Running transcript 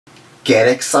Get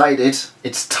excited,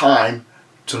 it's time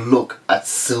to look at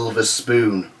Silver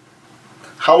Spoon.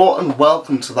 Hello and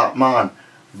welcome to that man.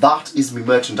 That is my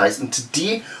merchandise, and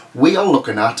today we are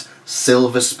looking at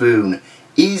Silver Spoon.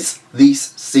 Is this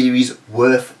series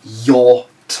worth your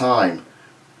time?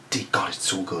 Dear God, it's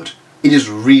so good. It is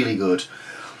really good.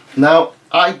 Now,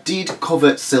 I did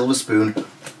cover Silver Spoon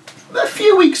a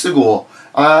few weeks ago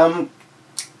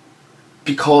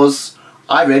because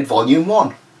I read volume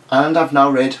 1 and I've now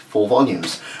read 4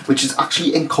 volumes, which is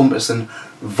actually encompassing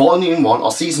volume 1 or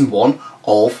season 1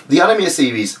 of the anime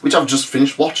series, which I've just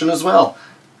finished watching as well.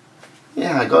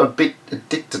 Yeah, I got a bit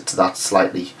addicted to that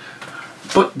slightly.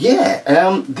 But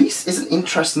yeah, this is an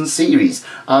interesting series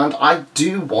and I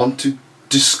do want to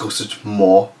discuss it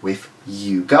more with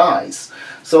you guys.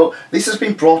 So this has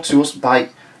been brought to us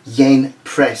by Yen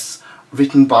Press,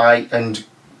 written by and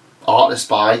artist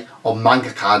by, or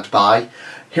mangaka by,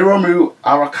 Hiromu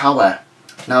Arakawa.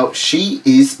 Now, she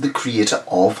is the creator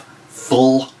of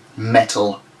Full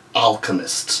Metal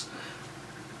Alchemist.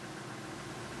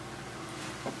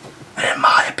 In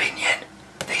my opinion,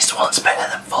 this one's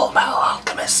better than Full Metal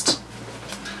Alchemist.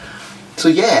 So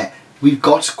yeah, we've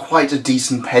got quite a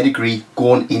decent pedigree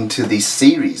going into this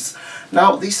series.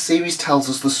 Now, this series tells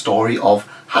us the story of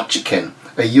Hachiken,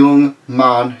 a young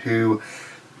man who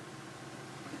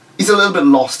is a little bit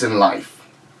lost in life.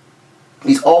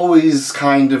 He's always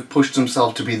kind of pushed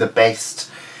himself to be the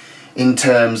best in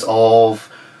terms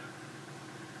of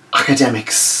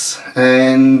academics,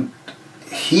 and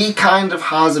he kind of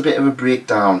has a bit of a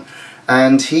breakdown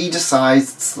and he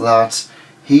decides that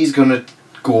he's going to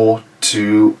go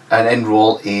to and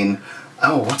enroll in,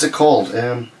 oh, what's it called?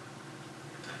 We've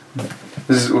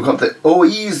got the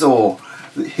Oizo.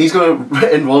 He's going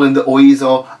to enroll in the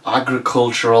Oizo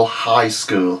Agricultural High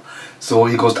School. So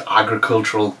he goes to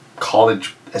agricultural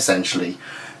college, essentially.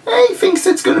 And he thinks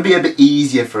it's going to be a bit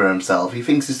easier for himself. He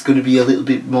thinks it's going to be a little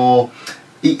bit more...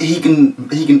 He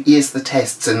can ace the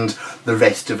tests and the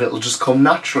rest of it will just come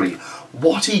naturally.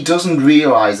 What he doesn't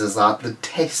realise is that the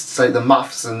tests, like the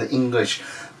maths and the English,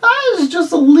 that is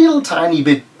just a little tiny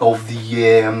bit of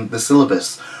the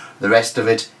syllabus. The rest of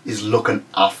it is looking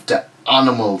after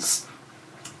animals.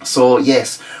 So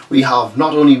yes, we have,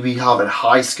 not only we have a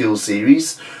high school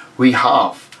series, we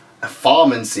have a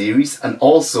farming series and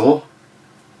also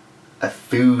a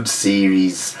food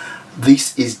series.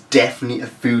 This is definitely a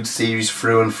food series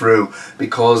through and through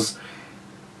because,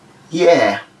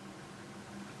 yeah,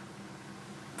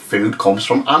 food comes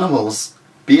from animals,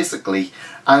 basically.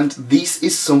 And this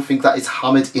is something that is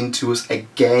hammered into us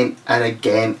again and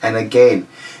again and again.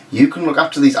 You can look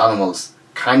after these animals.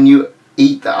 Can you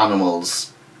eat the animals?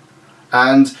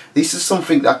 And this is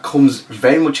something that comes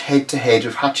very much head to head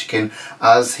with Hachiken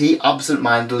as he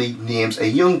absent-mindedly names a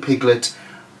young piglet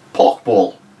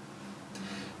Porkball.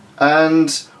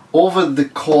 And over the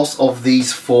course of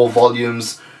these 4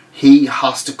 volumes, he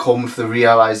has to come with the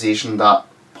realization that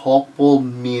Porkball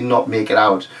may not make it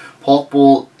out.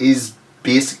 Porkball is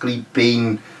basically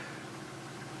being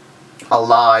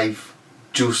alive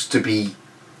just to be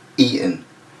eaten.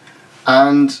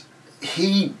 And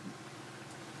he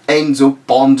ends up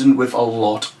bonding with a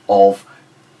lot of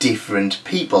different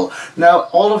people. Now,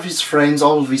 all of his friends,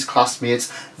 all of his classmates,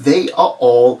 they are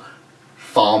all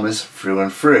farmers through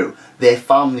and through. Their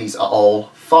families are all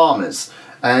farmers,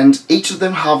 and each of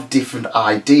them have different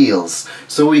ideals.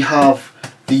 So we have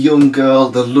the young girl,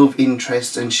 the love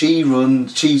interest, and she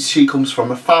comes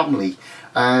from a family,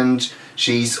 and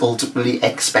she's ultimately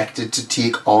expected to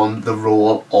take on the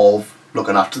role of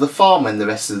looking after the farm when the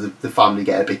rest of the family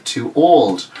get a bit too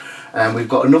old. And we've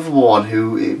got another one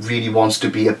who really wants to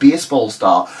be a baseball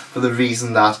star for the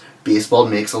reason that baseball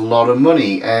makes a lot of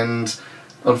money, and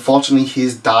unfortunately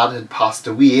his dad had passed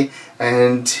away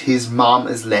and his mum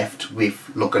is left with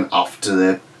looking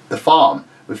after the farm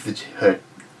with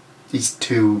his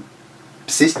 2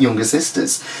 younger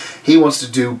sisters. He wants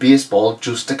to do baseball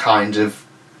just to kind of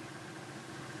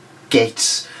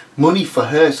get money for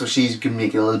her so she can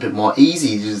make it a little bit more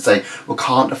easy. Just say, we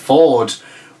can't afford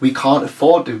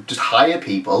to just hire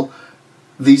people.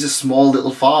 These are small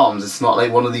little farms. It's not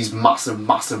like one of these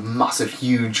massive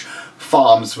huge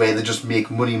farms where they just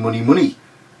make money.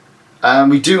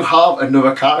 We do have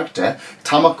another character,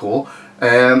 Tamako,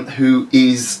 who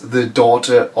is the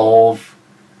daughter of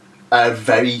a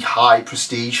very high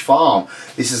prestige farm.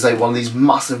 This is like one of these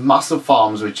massive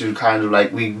farms which are kind of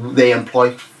like, they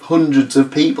employ hundreds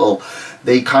of people.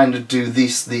 They kind of do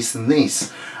this and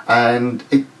this, and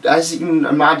as you can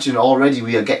imagine already,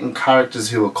 we are getting characters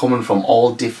who are coming from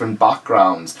all different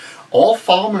backgrounds, all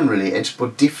farming related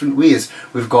but different ways.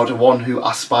 We've got one who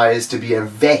aspires to be a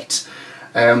vet,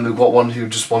 We've got one who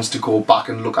just wants to go back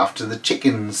and look after the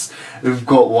chickens. We've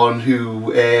got one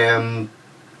who's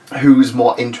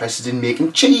more interested in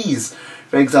making cheese,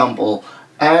 for example.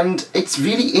 And it's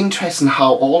really interesting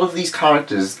how all of these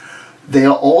characters, they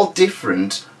are all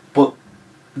different, but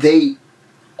they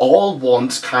all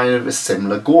want kind of a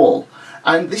similar goal.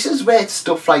 And this is where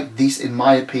stuff like this, in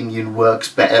my opinion,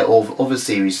 works better over other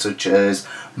series such as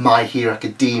My Hero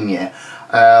Academia.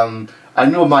 I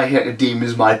know My Hero Academia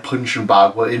is my punching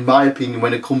bag, but in my opinion,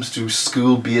 when it comes to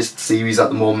school-based series at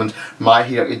the moment, My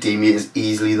Hero Academia is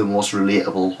easily the most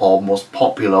relatable or most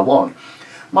popular one.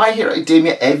 My Hero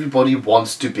Academia, everybody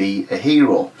wants to be a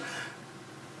hero.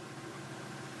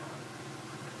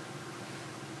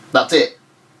 That's it.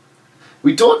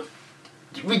 We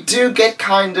do get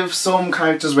kind of some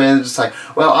characters where they're just like,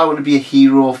 well, I want to be a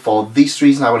hero for this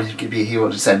reason, I want to be a hero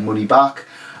to send money back.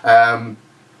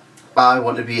 I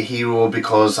want to be a hero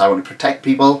because I want to protect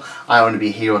people. I want to be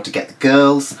a hero to get the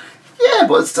girls. Yeah,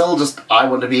 but it's still just, I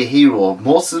want to be a hero.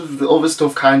 Most of the other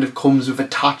stuff kind of comes with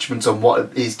attachments on what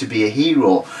it is to be a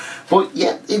hero. But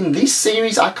yet, in this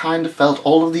series, I kind of felt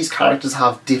all of these characters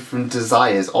have different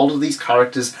desires. All of these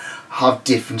characters have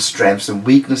different strengths and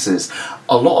weaknesses.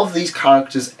 A lot of these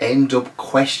characters end up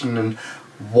questioning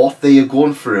what they are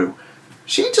going through.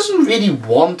 She doesn't really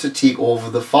want to take over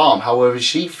the farm. However,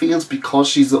 she feels because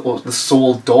she's the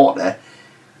sole daughter,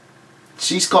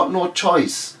 she's got no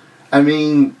choice. I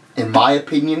mean, in my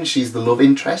opinion, she's the love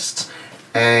interest.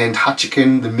 And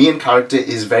Hachiken, the main character,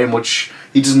 is very much,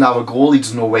 he doesn't have a goal, he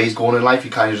doesn't know where he's going in life. He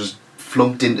kind of just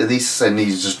flunked into this and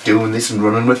he's just doing this and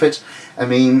running with it. I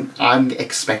mean, I'm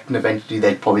expecting eventually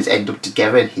they'd probably end up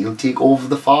together and he'll take over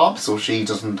the farm so she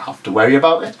doesn't have to worry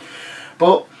about it.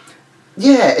 But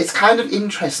yeah, it's kind of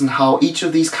interesting how each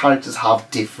of these characters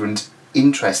have different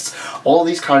interests. All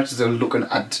these characters are looking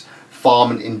at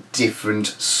farming in different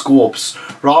scopes,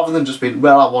 rather than just being,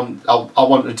 well, I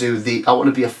want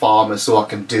to be a farmer so I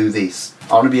can do this.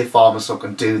 I want to be a farmer so I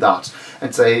can do that.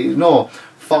 And say, no,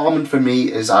 farming for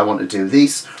me is I want to do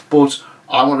this, but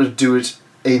I want to do it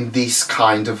in this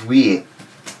kind of way.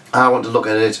 I want to look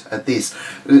at it at this.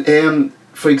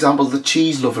 For example, the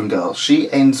cheese loving girl, she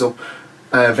ends up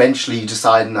eventually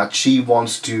deciding that she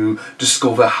wants to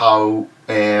discover how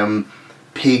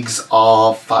pigs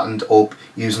are fattened up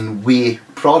using whey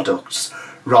products,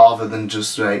 rather than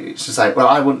just like, it's just like, well,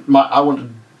 I want to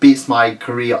base my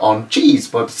career on cheese,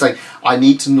 but it's like, I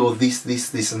need to know this,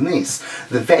 this and this.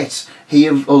 The vet, he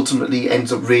ultimately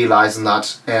ends up realising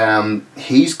that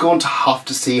he's going to have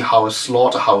to see how a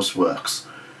slaughterhouse works.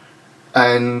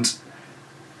 And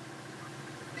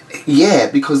yeah,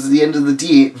 because at the end of the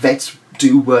day, vets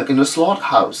do work in a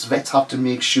slaughterhouse. Vets have to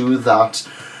make sure that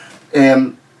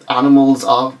animals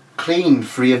are clean,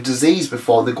 free of disease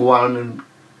before they go out and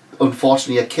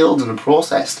unfortunately are killed and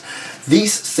processed.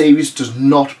 This series does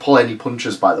not pull any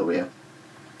punches, by the way.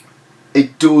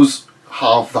 It does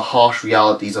have the harsh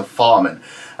realities of farming.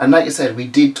 And like I said, we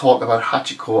did talk about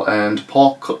Hachiko and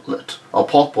pork cutlet, or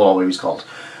pork ball, or whatever he's called.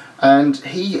 And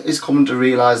he is coming to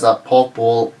realise that pork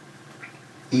ball,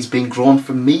 he's been grown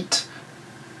for meat.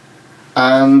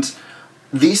 And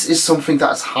this is something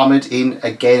that's hammered in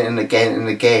again and again and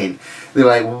again. They're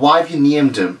like, well, why have you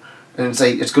named him? And it's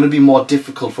like, it's going to be more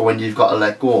difficult for when you've got to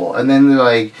let go. And then they're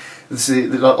like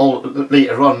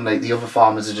later on, like the other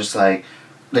farmers are just like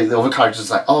the other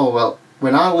characters are like, oh, well,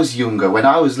 when I was younger, when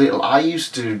I was little, I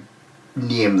used to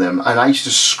name them and I used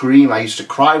to scream, I used to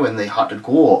cry when they had to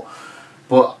go.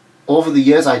 But over the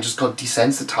years, I just got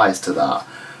desensitized to that.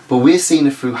 But we're seeing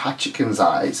it through Hachiken's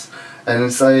eyes. And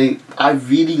it's like, I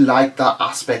really like that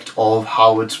aspect of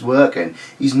how it's working.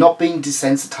 He's not being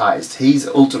desensitized. He's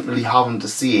ultimately having to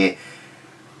say,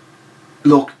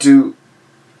 look,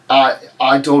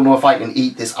 I don't know if I can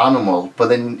eat this animal. But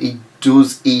then he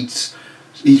does eat.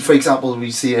 For example,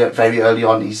 we see it very early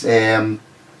on. He's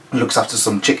looks after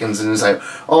some chickens and he's like,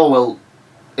 oh, well.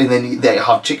 And then they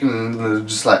have chicken and they're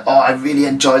just like, oh, I really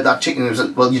enjoyed that chicken. And it was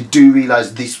like, well, you do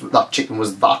realise that chicken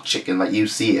was that chicken that you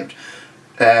saved.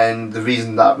 And the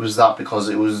reason that was that because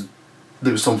there was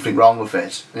something wrong with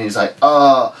it. And he's like,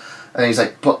 oh, and he's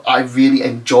like, but I really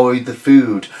enjoyed the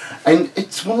food. And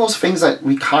it's one of those things that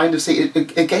we kind of see,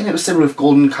 again, it was similar with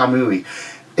Golden Kamui.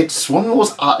 It's one of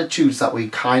those attitudes that we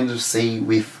kind of see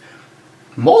with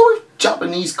more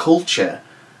Japanese culture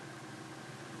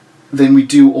than we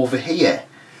do over here.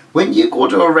 When you go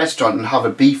to a restaurant and have a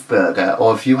beef burger,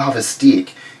 or if you have a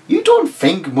steak, you don't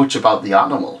think much about the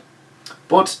animal.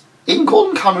 But in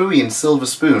Golden Kamui and Silver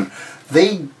Spoon,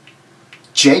 they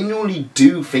genuinely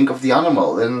do think of the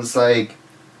animal. And it's like,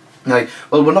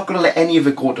 well, we're not going to let any of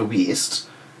it go to waste.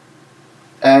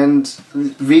 And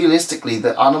realistically,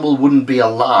 the animal wouldn't be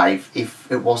alive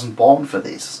if it wasn't born for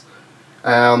this.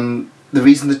 The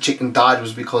reason the chicken died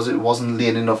was because it wasn't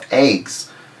laying enough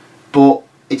eggs, but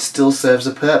it still serves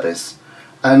a purpose.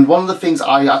 And one of the things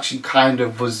I actually kind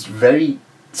of was very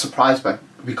surprised by,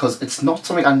 because it's not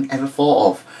something I ever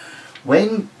thought of,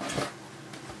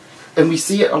 and we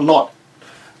see it a lot,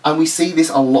 and we see this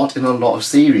a lot in a lot of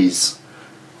series,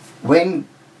 when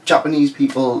Japanese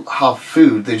people have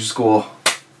food, they just go,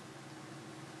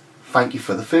 "Thank you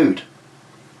for the food."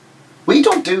 We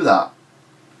don't do that.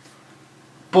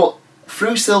 But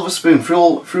through Silver Spoon,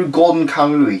 through Golden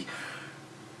Kamuy,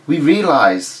 we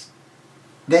realise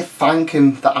they're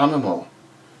thanking the animal.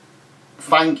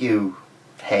 Thank you,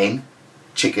 hen,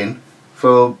 chicken,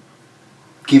 for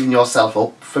giving yourself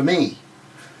up for me.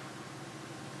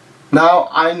 Now,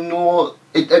 I know,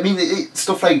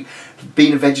 stuff like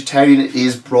being a vegetarian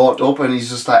is brought up, and he's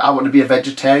just like, "I want to be a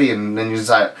vegetarian," and then he's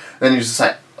just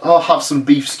like, "Oh, have some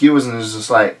beef skewers," and he's just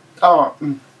like,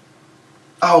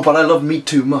 oh, but I love meat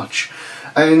too much.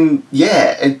 And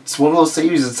yeah, it's one of those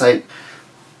series, it's like,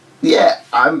 yeah,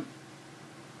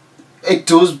 it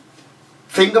does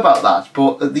think about that,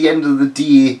 but at the end of the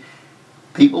day,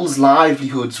 people's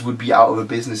livelihoods would be out of a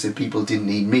business if people didn't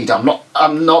eat meat.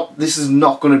 This is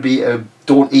not going to be a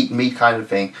don't eat meat kind of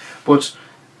thing, but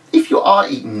if you are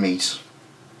eating meat,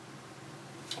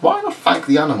 why not thank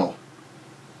the animal?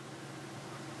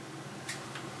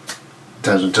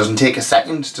 Doesn't take a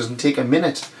second, doesn't take a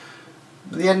minute.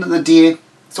 At the end of the day,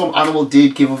 some animal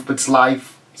did give up its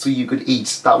life so you could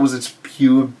eat. That was its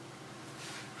pure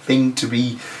thing to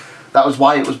be. That was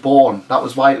why it was born. That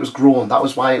was why it was grown. That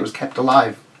was why it was kept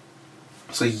alive.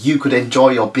 So you could enjoy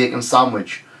your bacon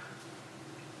sandwich.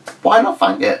 Why not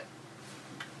thank it?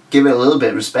 Give it a little bit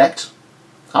of respect.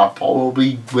 I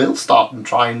probably will start and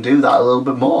try and do that a little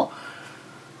bit more.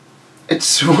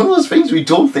 It's one of those things we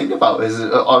don't think about is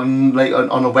on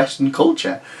a Western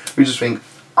culture. We just think,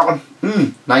 oh,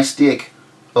 nice steak,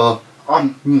 or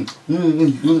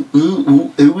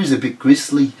it was a bit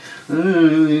gristly.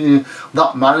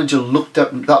 That manager looked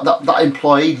at that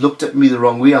employee looked at me the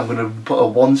wrong way. I'm going to put a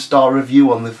 1-star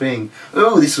review on the thing.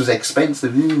 Oh, this was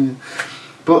expensive.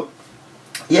 But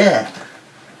yeah.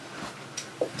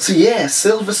 So yeah,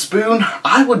 Silver Spoon.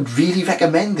 I would really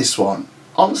recommend this one.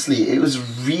 Honestly, it was a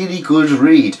really good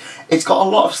read. It's got a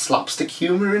lot of slapstick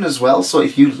humour in as well, so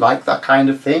if you like that kind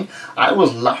of thing, I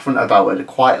was laughing about it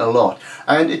quite a lot.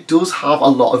 And it does have a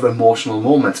lot of emotional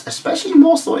moments, especially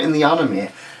more so in the anime.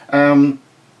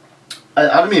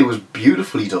 Anime was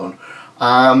beautifully done.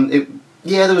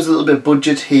 Yeah, there was a little bit of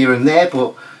budget here and there,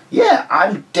 but yeah,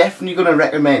 I'm definitely going to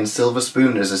recommend Silver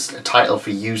Spoon as a title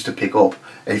for you to pick up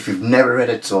if you've never read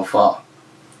it so far.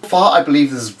 So far, I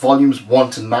believe there's volumes 1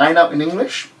 to 9 out in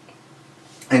English.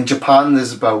 In Japan,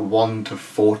 there's about 1 to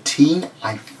 14,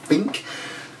 I think.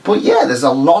 But yeah, there's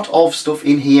a lot of stuff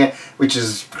in here which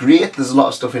is great. There's a lot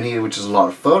of stuff in here which is a lot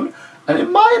of fun. And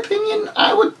in my opinion,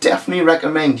 I would definitely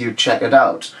recommend you check it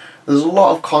out. There's a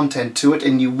lot of content to it,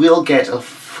 and you will get a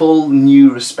full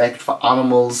new respect for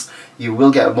animals. You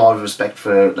will get more respect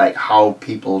for like how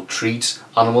people treat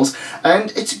animals.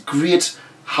 And it's a great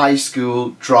high school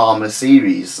drama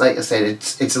series. Like I said,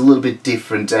 it's a little bit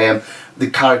different. The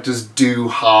characters do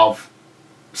have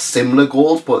similar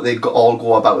goals, but they all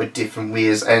go about it different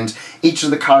ways, and each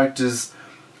of the characters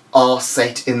are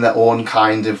set in their own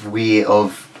kind of way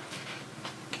of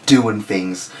doing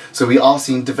things. So we are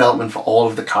seeing development for all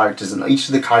of the characters, and each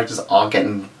of the characters are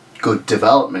getting good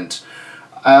development.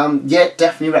 Yeah,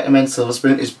 definitely recommend Silver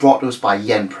Spoon. It's brought to us by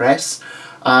Yen Press.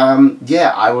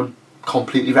 Yeah, I would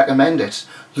completely recommend it.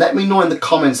 Let me know in the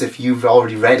comments if you've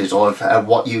already read it, or if,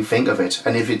 what you think of it,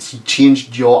 and if it's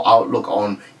changed your outlook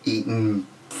on eating,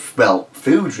 well,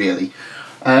 food really.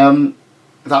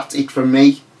 That's it from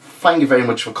me. Thank you very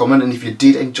much for coming, and if you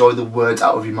did enjoy the words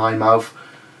out of my mouth,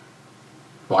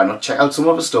 why not check out some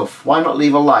other stuff? Why not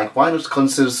leave a like? Why not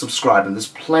consider subscribing? There's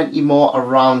plenty more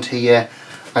around here,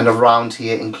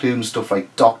 including stuff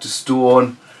like Dr.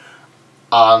 Stone,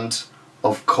 and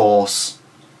of course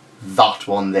that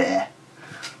one there.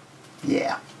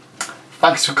 Yeah.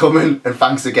 Thanks for coming, and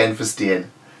thanks again for staying.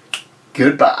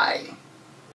 Goodbye.